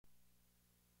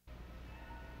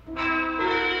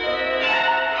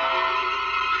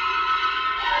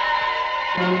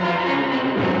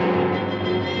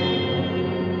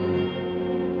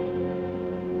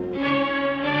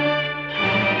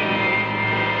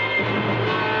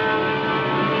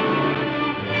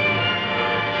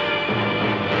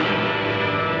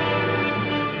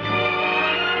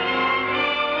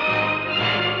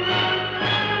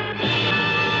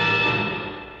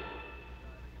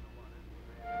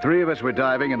Three of us were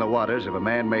diving in the waters of a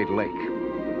man-made lake,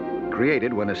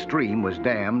 created when a stream was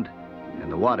dammed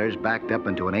and the waters backed up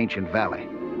into an ancient valley.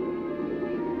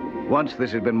 Once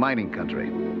this had been mining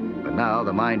country, but now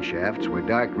the mine shafts were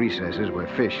dark recesses where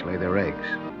fish lay their eggs.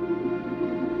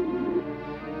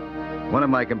 One of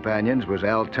my companions was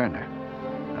Al Turner.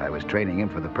 I was training him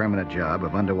for the permanent job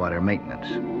of underwater maintenance.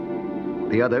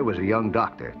 The other was a young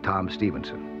doctor, Tom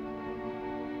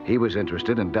Stevenson. He was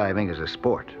interested in diving as a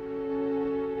sport.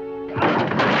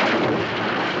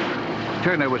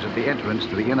 Turner was at the entrance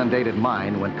to the inundated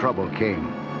mine when trouble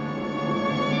came.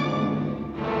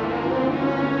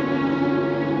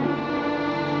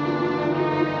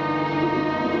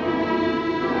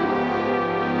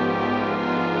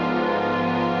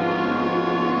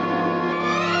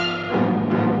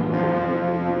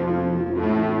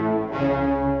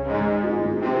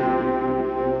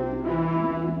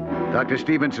 Dr.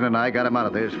 Stevenson and I got him out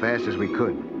of there as fast as we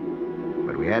could,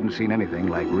 but we hadn't seen anything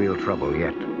like real trouble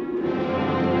yet.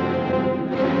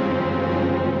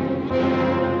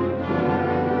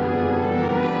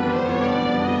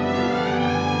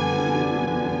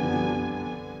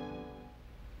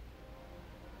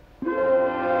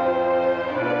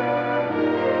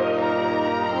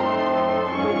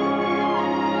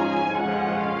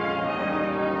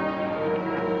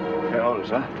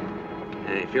 Huh?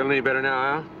 Hey, feeling any better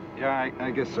now, Al? Yeah,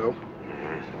 I guess so.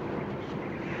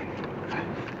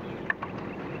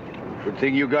 Good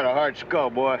thing you got a hard skull,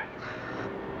 boy.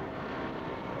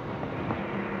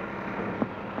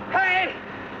 Hey!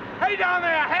 Hey down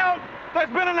there, help! There's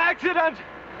been an accident!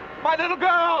 My little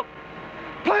girl!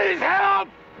 Please help!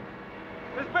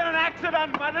 There's been an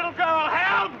accident! My little girl,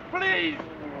 help! Please!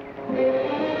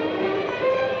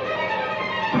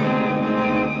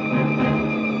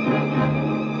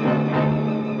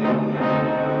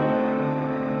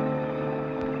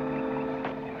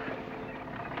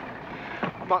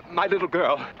 My little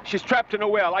girl. She's trapped in a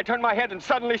well. I turned my head and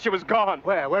suddenly she was gone.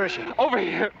 Where? Where is she? Over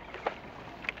here.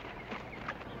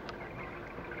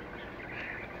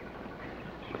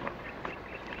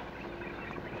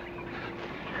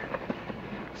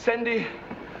 Cindy.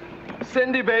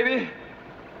 Cindy, baby.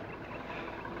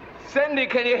 Cindy,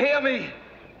 can you hear me?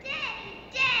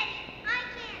 Daddy, I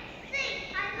can't see.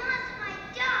 I lost my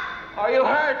job. Are you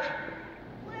hurt?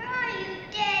 Where are you,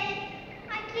 Daddy?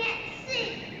 I can't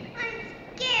see. I'm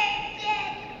scared,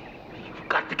 Daddy. You've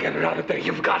got to get her out of there.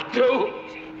 You've got to.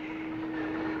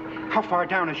 How far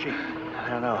down is she? I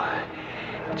don't know.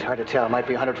 It's hard to tell. It might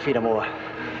be 100 feet or more.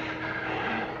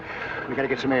 We gotta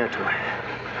get some air to her.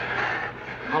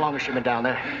 How long has she been down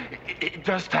there? It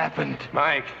just happened.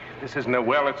 Mike, this isn't a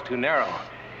well. It's too narrow.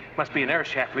 Must be an air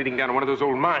shaft leading down to one of those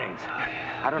old mines.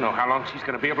 I don't know how long she's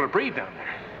going to be able to breathe down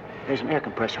there. There's an air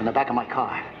compressor in the back of my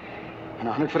car. And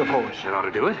 100 foot of hose. That ought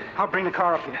to do it. I'll bring the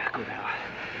car up here. Good, Al.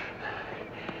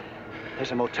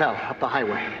 There's a motel up the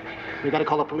highway. We gotta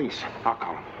call the police. I'll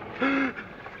call him.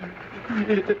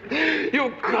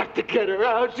 You've got to get her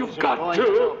out. You've got to.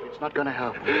 Help. It's not gonna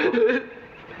help.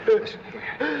 Listen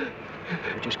here.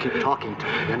 You just keep talking to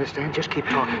her, you understand? Just keep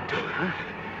talking to her, huh?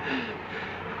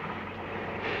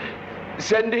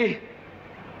 Cindy,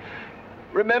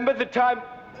 remember the time...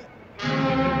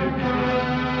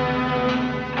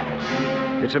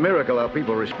 It's a miracle how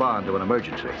people respond to an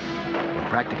emergency. In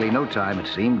practically no time, it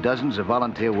seemed, dozens of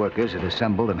volunteer workers had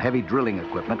assembled and heavy drilling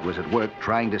equipment was at work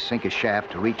trying to sink a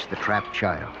shaft to reach the trapped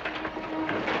child.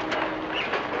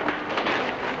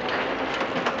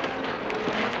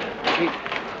 Chief,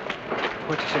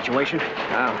 what's the situation?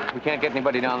 We can't get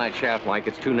anybody down that shaft, Mike.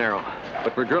 It's too narrow.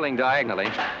 But we're drilling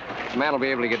diagonally. The man will be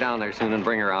able to get down there soon and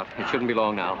bring her out. It shouldn't be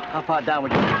long now. How far down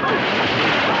would you...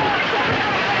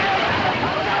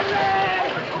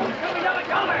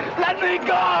 Let me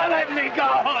go! Let me go!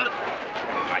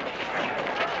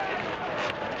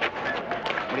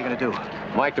 What are you gonna do?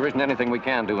 Mike, there isn't anything we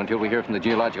can do until we hear from the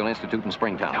Geological Institute in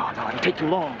Springtown. No, it'll take too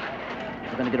long.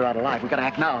 If we're gonna get her out alive, we gotta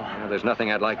act now. There's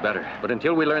nothing I'd like better. But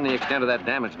until we learn the extent of that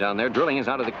damage down there, drilling is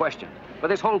out of the question. But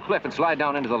this whole cliff would slide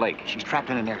down into the lake. She's trapped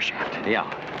in an air shaft. Yeah.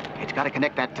 It's gotta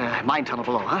connect that mine tunnel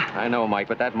below, huh? I know, Mike,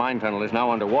 but that mine tunnel is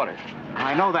now underwater.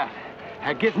 I know that.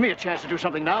 That gives me a chance to do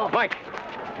something now. Mike!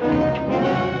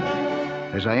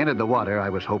 As I entered the water, I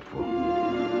was hopeful.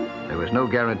 There was no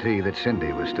guarantee that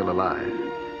Cindy was still alive.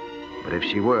 But if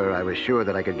she were, I was sure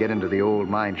that I could get into the old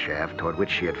mine shaft toward which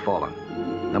she had fallen.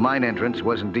 The mine entrance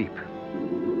wasn't deep.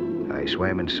 I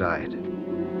swam inside.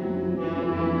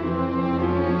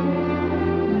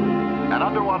 An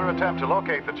underwater attempt to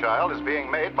locate the child is being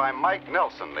made by Mike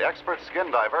Nelson, the expert skin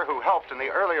diver who helped in the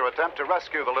earlier attempt to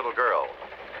rescue the little girl.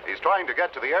 He's trying to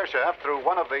get to the air shaft through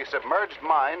one of the submerged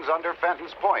mines under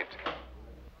Fenton's Point.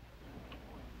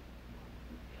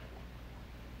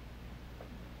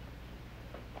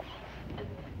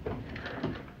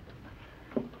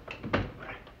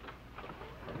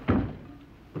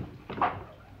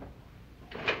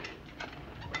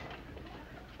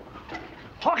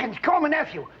 Hawkins, call my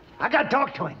nephew. I got to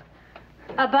talk to him.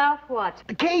 About what?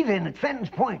 The cave-in at Fenton's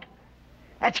Point.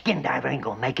 That skin diver ain't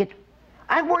gonna make it.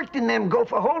 I worked in them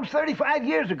gopher holes 35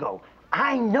 years ago.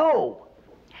 I know.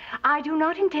 I do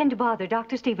not intend to bother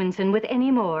Dr. Stevenson with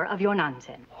any more of your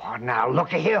nonsense. Oh, now,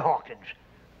 looky here, Hawkins.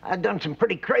 I've done some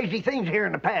pretty crazy things here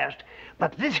in the past,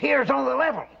 but this here's on the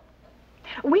level.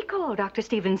 We called Dr.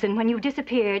 Stevenson when you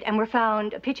disappeared and were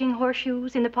found pitching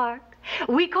horseshoes in the park.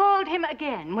 We called him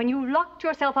again when you locked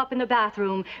yourself up in the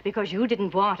bathroom because you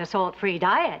didn't want a salt-free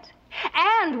diet.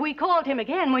 And we called him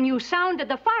again when you sounded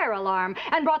the fire alarm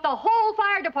and brought the whole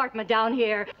fire department down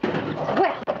here.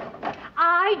 Well,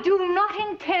 I do not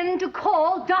intend to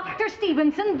call Dr.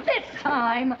 Stevenson this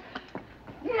time.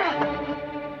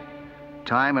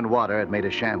 Time and water had made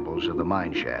a shambles of the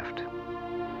mine shaft.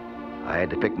 I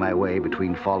had to pick my way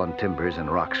between fallen timbers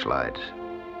and rock slides.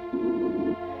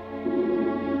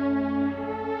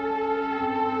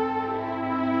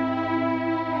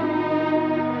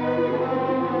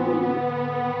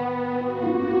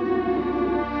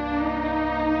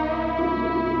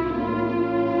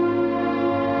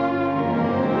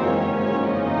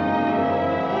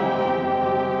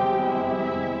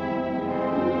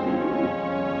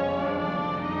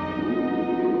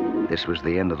 This was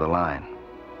the end of the line.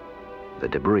 The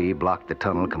debris blocked the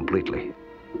tunnel completely.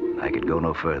 I could go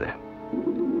no further.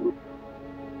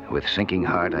 With sinking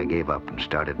heart, I gave up and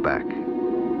started back.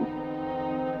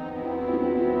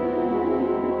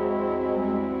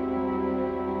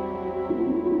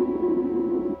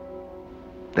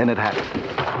 Then it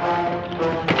happened.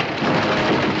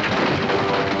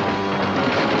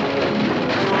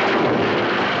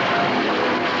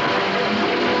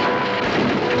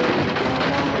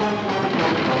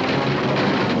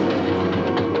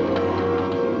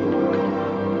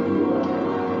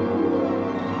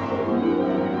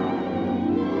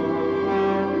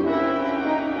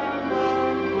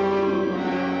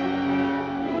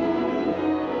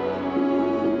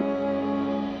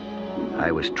 I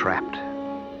was trapped.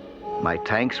 My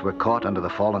tanks were caught under the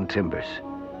fallen timbers.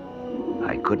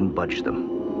 I couldn't budge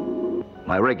them.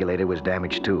 My regulator was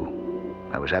damaged too.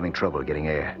 I was having trouble getting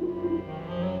air.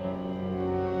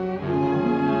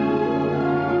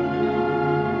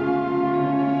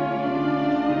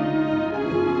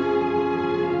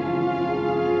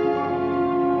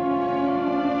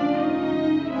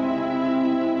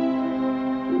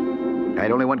 I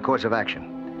had only one course of action.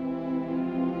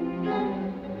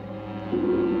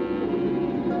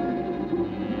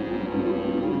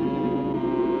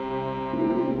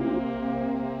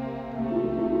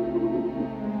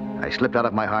 I slipped out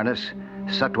of my harness,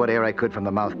 sucked what air I could from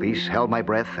the mouthpiece, held my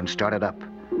breath, and started up,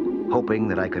 hoping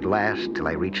that I could last till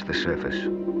I reached the surface.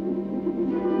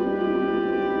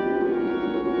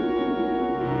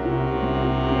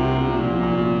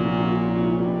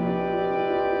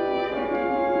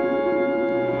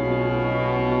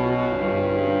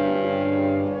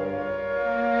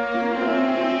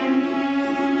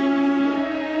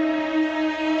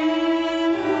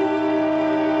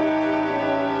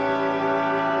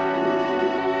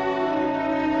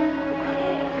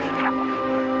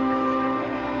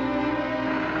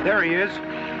 There he is.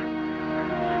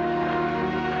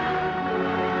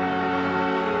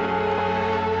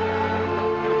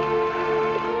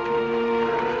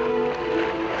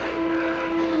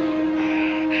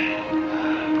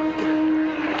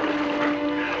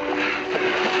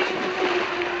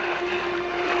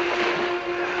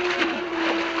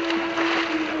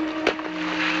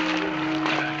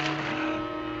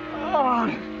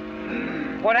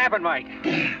 What happened, Mike?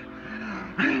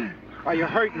 Are you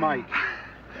hurt, Mike?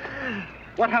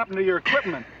 What happened to your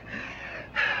equipment?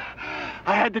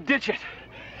 I had to ditch it.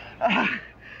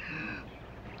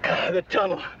 The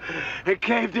tunnel, it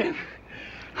caved in.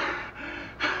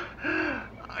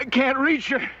 I can't reach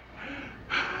her.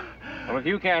 Well, if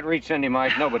you can't reach Cindy,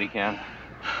 Mike, nobody can.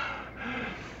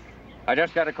 I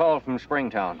just got a call from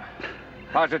Springtown.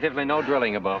 Positively no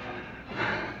drilling above.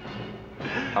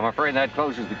 I'm afraid that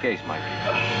closes the case, Mike.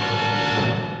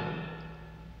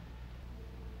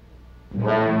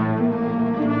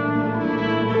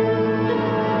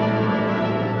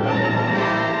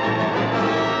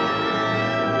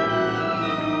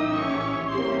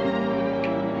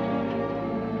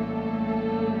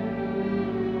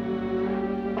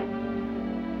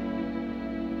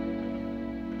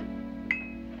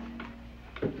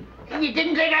 You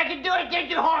didn't think I could do it, did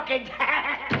you, Hawkins?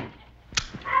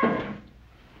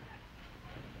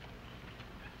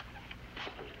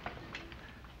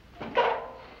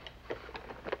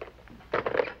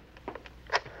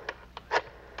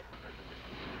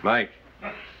 Mike,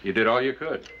 you did all you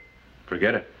could.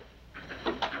 Forget it.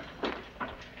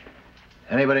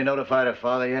 Anybody notified her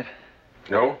father yet?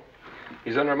 No.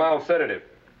 He's under a mild sedative.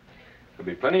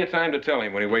 There'll be plenty of time to tell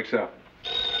him when he wakes up.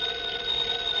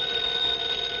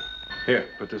 Here,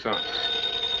 put this on.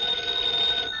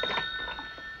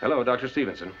 Hello, Dr.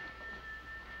 Stevenson.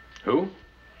 Who?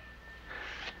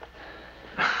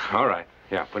 All right.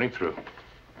 Yeah, put him through.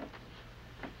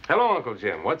 Hello, Uncle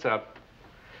Jim. What's up?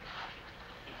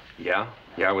 Yeah,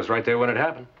 I was right there when it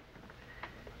happened.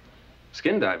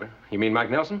 Skin diver? You mean Mike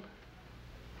Nelson?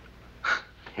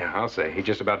 Yeah, I'll say. He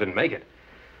just about didn't make it.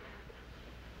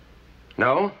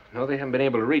 No, they haven't been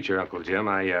able to reach her, Uncle Jim.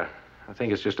 I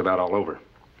think it's just about all over.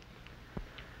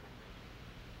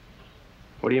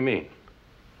 What do you mean?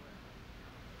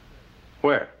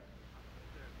 Where?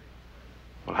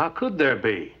 Well, how could there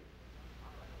be?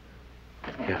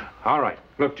 Yeah, all right.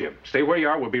 Look, Jim, stay where you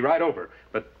are. We'll be right over.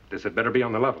 But this had better be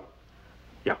on the level.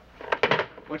 Yeah.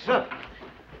 What's up?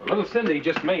 Well, little Cindy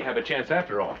just may have a chance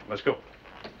after all. Let's go.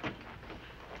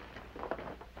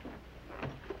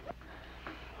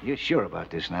 You sure about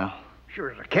this now?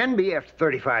 Sure as I can be after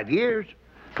 35 years.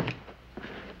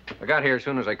 I got here as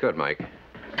soon as I could, Mike.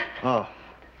 Oh.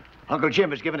 Uncle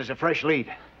Jim has given us a fresh lead.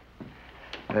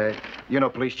 You know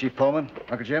Police Chief Pullman,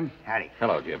 Uncle Jim? Howdy.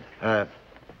 Hello, Jim.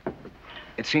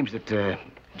 It seems that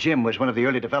Jim was one of the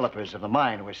early developers of the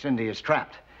mine where Cindy is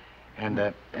trapped.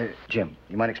 And, Jim,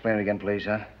 you mind explaining again, please,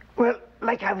 huh? Well,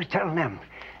 like I was telling them,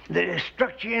 the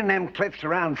structure in them cliffs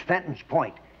around Stanton's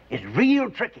Point is real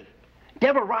tricky.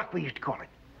 Devil Rock, we used to call it.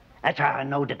 That's how I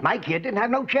know that Mike here didn't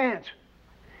have no chance.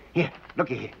 Here,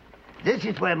 looky here. This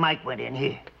is where Mike went in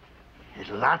here. There's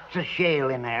lots of shale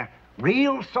in there,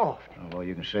 real soft. Oh, well,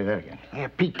 you can say that again. Yeah,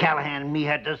 Pete Callahan and me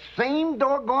had the same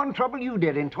doggone trouble you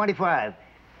did in 25.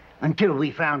 Until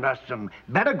we found us some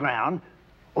better ground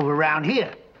over around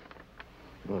here.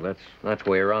 Well, that's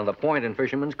way around the point in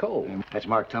Fisherman's Cove. That's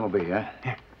Mark Tumbleby, huh?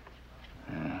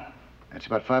 Yeah. That's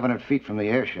about 500 feet from the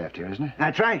air shaft here, isn't it?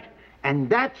 That's right. And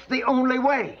that's the only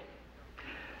way.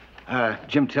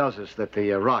 Jim tells us that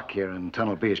the rock here in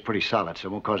Tunnel B is pretty solid, so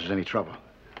it won't cause us any trouble.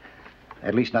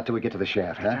 At least not till we get to the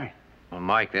shaft, huh? Right. Well,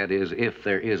 Mike, that is if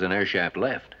there is an air shaft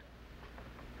left.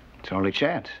 It's our only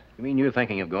chance. You mean you're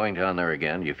thinking of going down there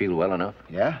again? Do you feel well enough?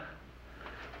 Yeah?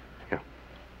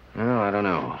 Well, I don't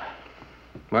know.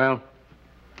 Well,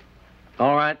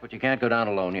 all right, but you can't go down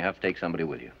alone. You have to take somebody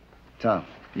with you. Tom,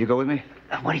 you go with me?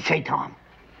 What'd he say, Tom?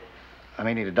 I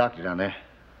may need a doctor down there.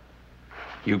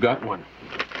 You got one.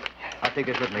 I'll take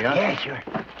this with me, huh? Yeah, sure.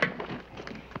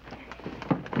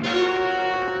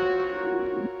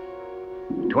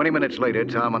 "20 minutes later,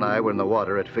 Tom and I were in the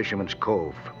water at Fisherman's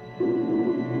Cove.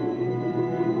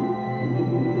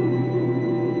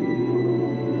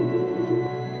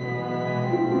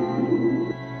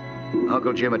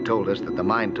 Uncle Jim had told us that the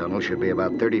mine tunnel should be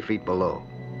about 30 feet below.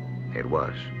 It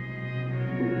was.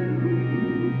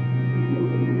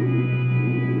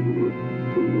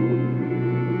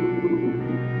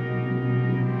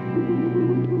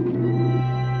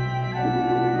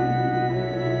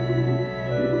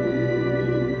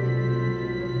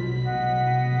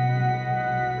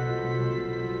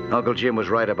 Uncle Jim was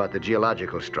right about the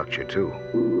geological structure, too.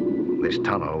 This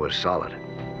tunnel was solid.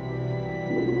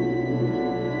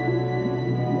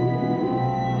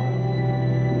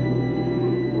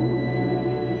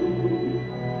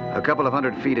 A couple of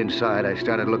 100 feet inside, I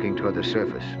started looking toward the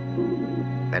surface.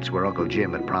 That's where Uncle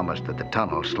Jim had promised that the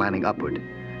tunnel, slanting upward,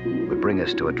 would bring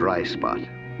us to a dry spot.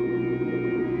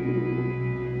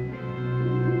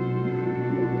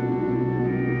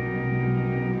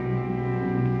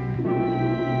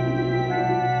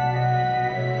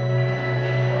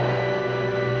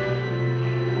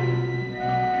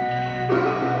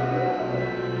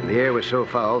 The air was so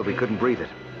foul that we couldn't breathe it.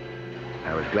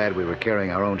 I was glad we were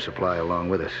carrying our own supply along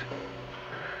with us.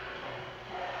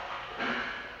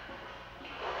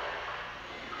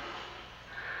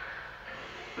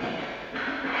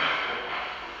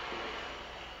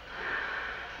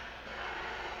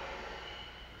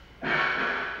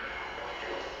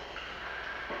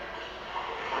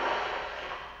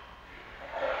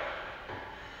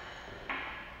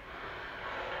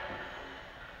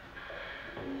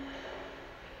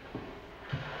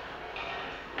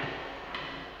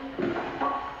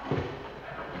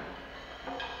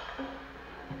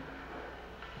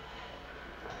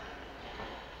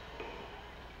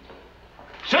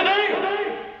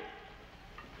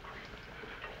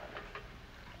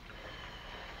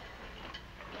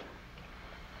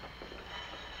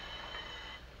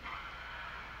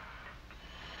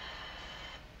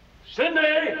 Cindy!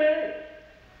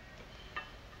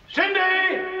 Cindy!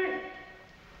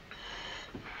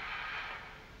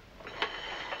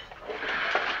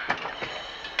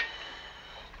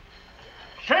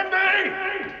 Cindy!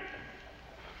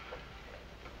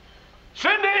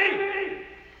 Cindy!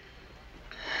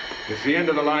 It's the end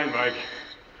of the line, Mike.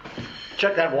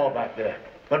 Check that wall back there.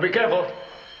 But be careful.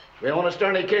 We don't want to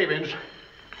stir any cave-ins.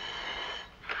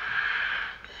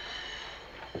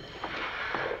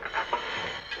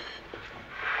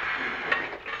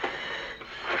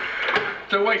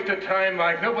 It's a waste of time,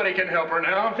 Mike. Nobody can help her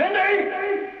now. Cindy!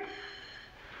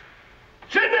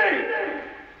 Cindy!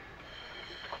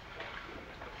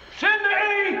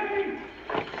 Cindy!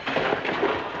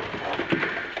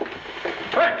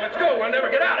 Quick, let's go. We'll never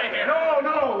get out of here.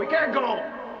 No, we can't go.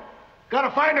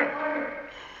 Gotta find her.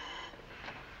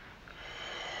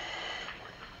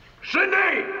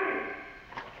 Cindy!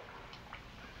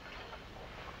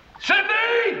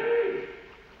 Cindy!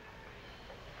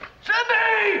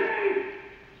 Cindy!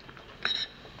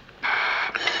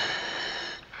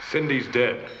 Cindy's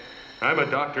dead. I'm a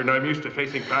doctor, and I'm used to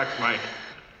facing facts, Mike.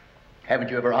 Haven't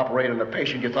you ever operated on a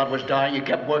patient you thought was dying? You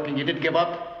kept working, you didn't give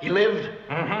up? He lived?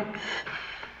 Mm-hmm.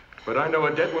 But I know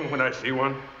a dead one when I see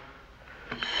one.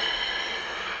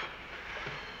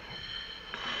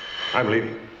 I'm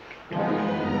leaving.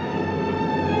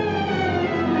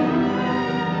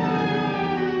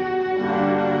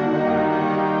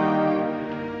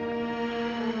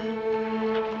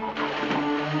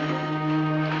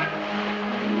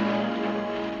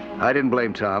 I didn't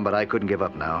blame Tom, but I couldn't give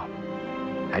up now.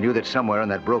 I knew that somewhere in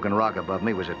that broken rock above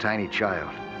me was a tiny child.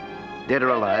 Dead or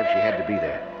alive, she had to be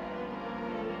there.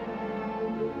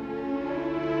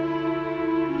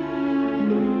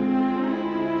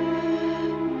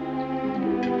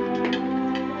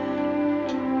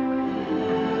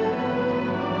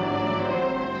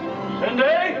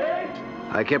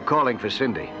 Cindy! I kept calling for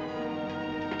Cindy.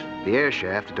 The air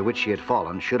shaft into which she had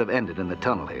fallen should have ended in the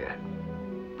tunnel here.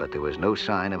 But there was no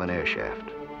sign of an air shaft.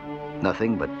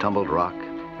 Nothing but tumbled rock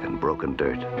and broken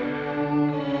dirt.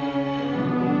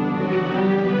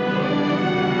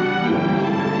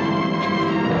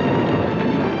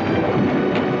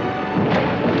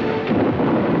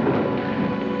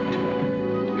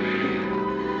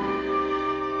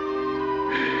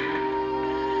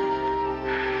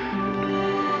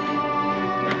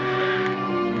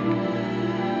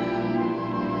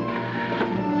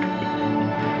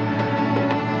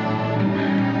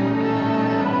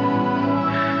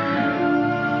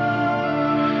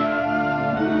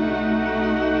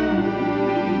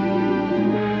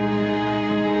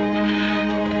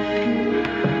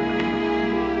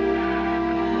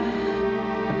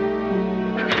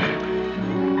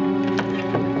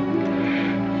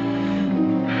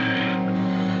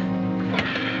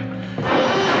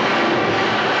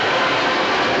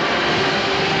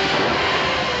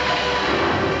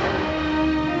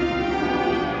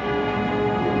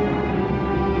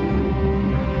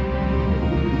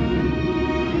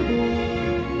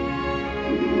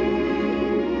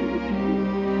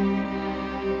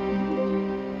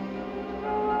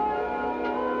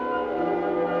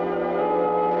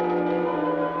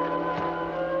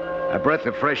 A breath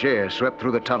of fresh air swept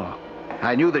through the tunnel.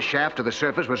 I knew the shaft to the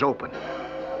surface was open.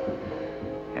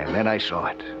 And then I saw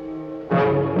it.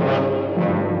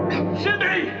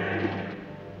 Cindy!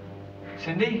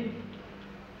 Cindy?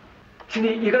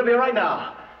 Cindy, you're gonna be all right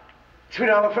now.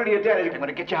 Sweetie, I'm afraid of your dad. I'm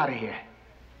gonna get you out of here.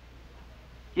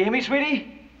 You hear me,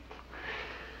 sweetie?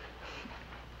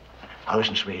 Now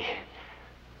listen, sweetie.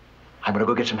 I'm gonna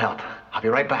go get some help. I'll be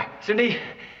right back. Cindy,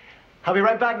 I'll be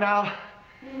right back now.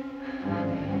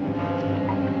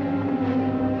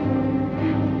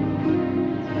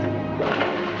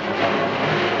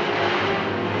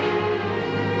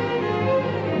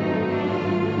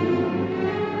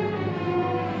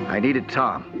 I needed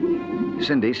Tom.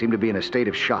 Cindy seemed to be in a state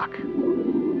of shock.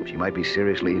 She might be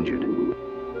seriously injured.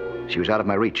 She was out of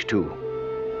my reach, too.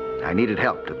 I needed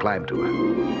help to climb to her.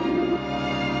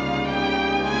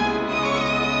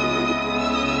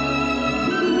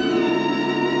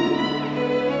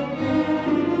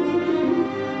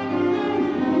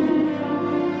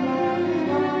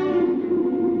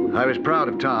 I was proud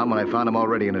of Tom when I found him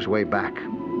already on his way back.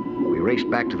 We raced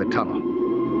back to the tunnel.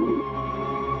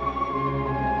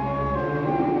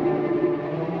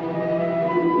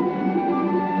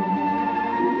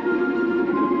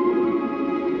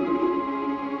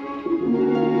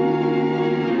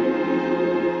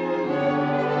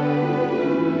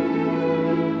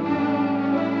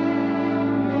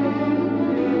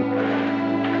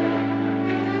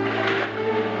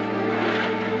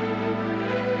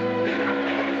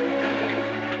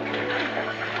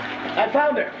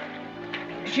 found her.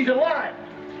 She's alive.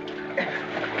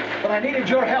 But I needed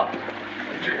your help.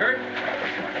 Is she hurt?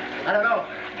 I don't know.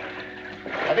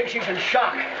 I think she's in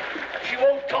shock. She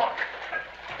won't talk.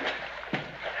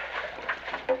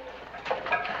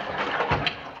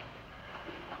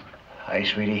 Hi,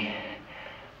 sweetie.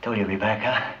 Told you to be back,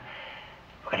 huh?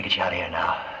 We're gonna get you out of here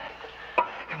now.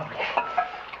 Come on.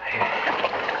 Here.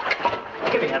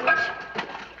 Give me that lace.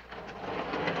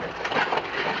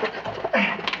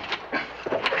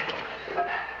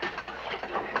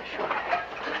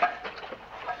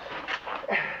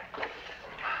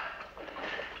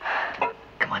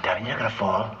 Come on, darling. You're not gonna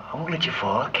fall. I won't let you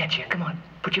fall. I'll catch you. Come on.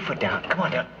 Put your foot down. Come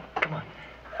on, darling. Come on.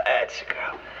 That's the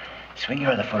girl. Swing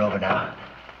your other foot over now.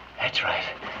 That's right.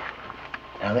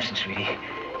 Now listen, sweetie.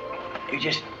 You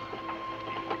just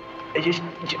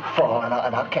fall, and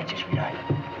I'll catch you, sweetheart.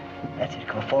 That's it.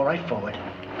 Come on, fall right forward.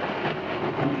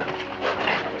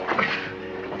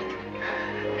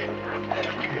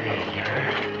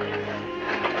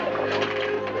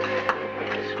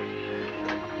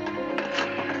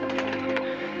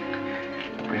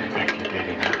 Bring it back to your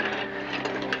daddy now.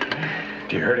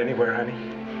 Do you hurt anywhere, honey?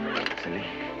 Cindy.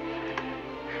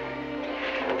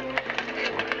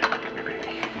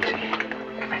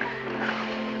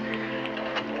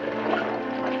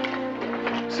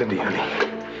 Cindy, honey.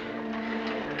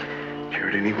 You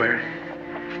hurt anywhere?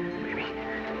 Maybe.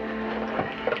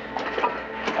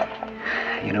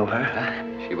 You know her, huh?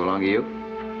 She belong to you?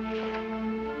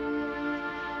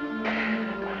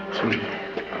 Sweetie,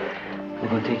 we're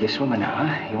gonna take you swimming now,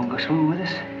 huh? You wanna go swimming with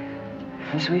us?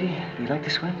 Huh, sweetie? You like to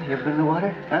swim? You ever been in the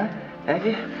water? Huh? Have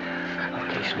you?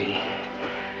 Okay, sweetie.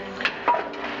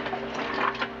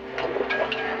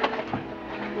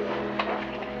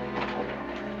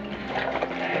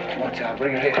 Come on, Tom,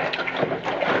 bring her here.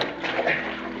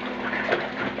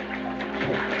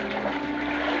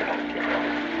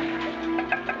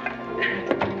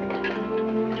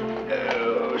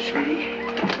 Oh, sweetie.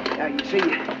 Now, you see,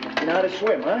 you know how to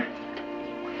swim, huh?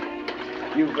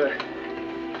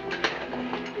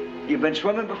 You've been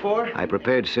swimming before? I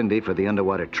prepared Cindy for the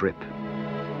underwater trip.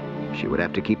 She would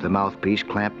have to keep the mouthpiece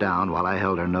clamped down while I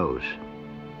held her nose.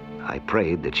 I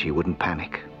prayed that she wouldn't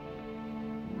panic.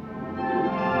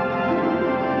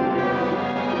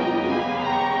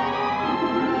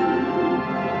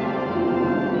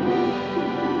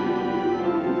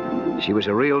 She was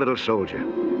a real little soldier.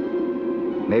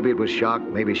 Maybe it was shock,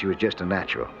 maybe she was just a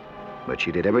natural. But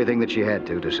she did everything that she had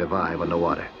to survive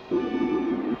underwater.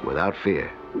 Without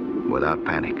fear, without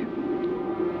panic.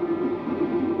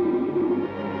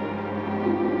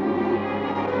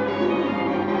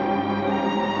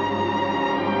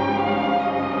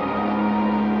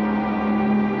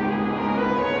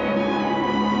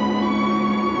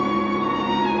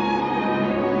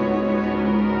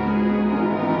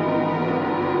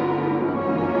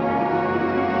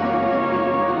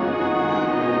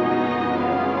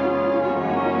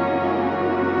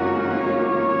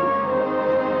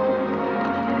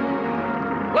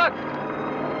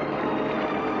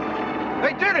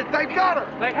 They got her!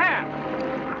 They have!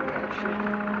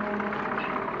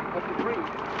 Let me breathe.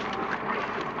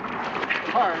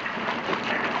 Hard.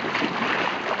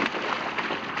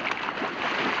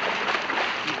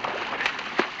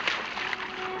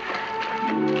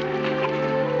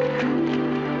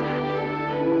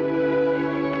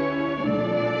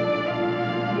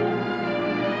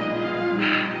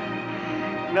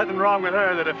 Nothing wrong with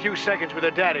her that a few seconds with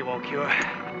her daddy won't cure.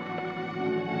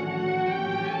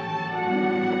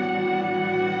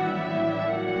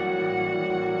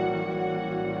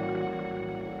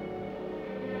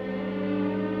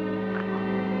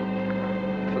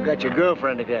 Forgot your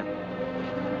girlfriend again.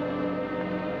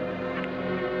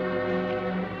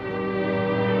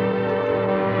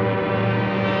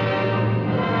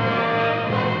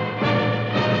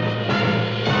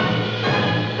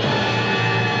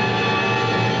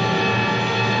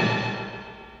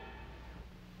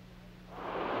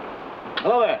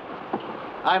 Hello there.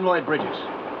 I'm Lloyd Bridges.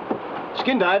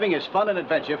 Skin diving is fun and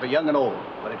adventure for young and old,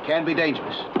 but it can be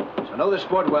dangerous. So know the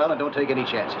sport well and don't take any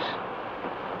chances.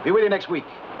 Be with you next week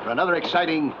for another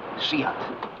exciting sea hunt.